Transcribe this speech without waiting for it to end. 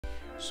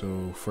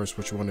So first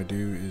what you want to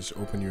do is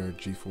open your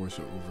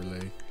Geforce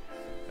Overlay,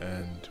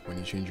 and when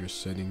you change your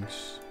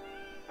settings,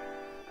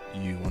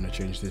 you want to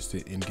change this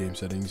to in-game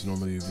settings.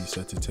 Normally it will be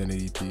set to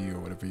 1080p or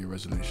whatever your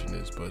resolution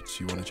is, but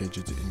you want to change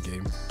it to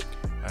in-game.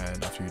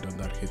 And after you've done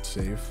that, hit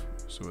save,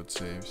 so it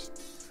saves.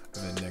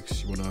 And then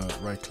next you want to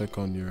right click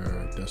on your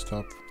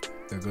desktop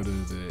and go to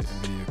the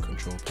Nvidia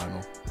control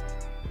panel.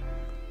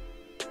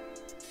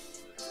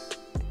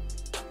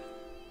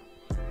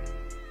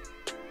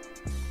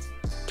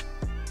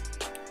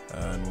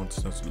 And once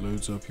that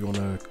loads up, you want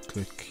to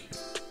click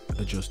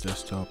adjust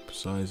desktop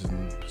size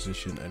and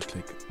position and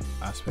click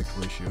aspect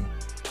ratio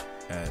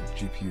and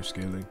GPU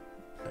scaling,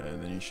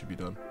 and then you should be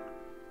done.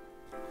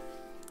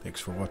 Thanks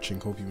for watching,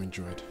 hope you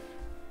enjoyed.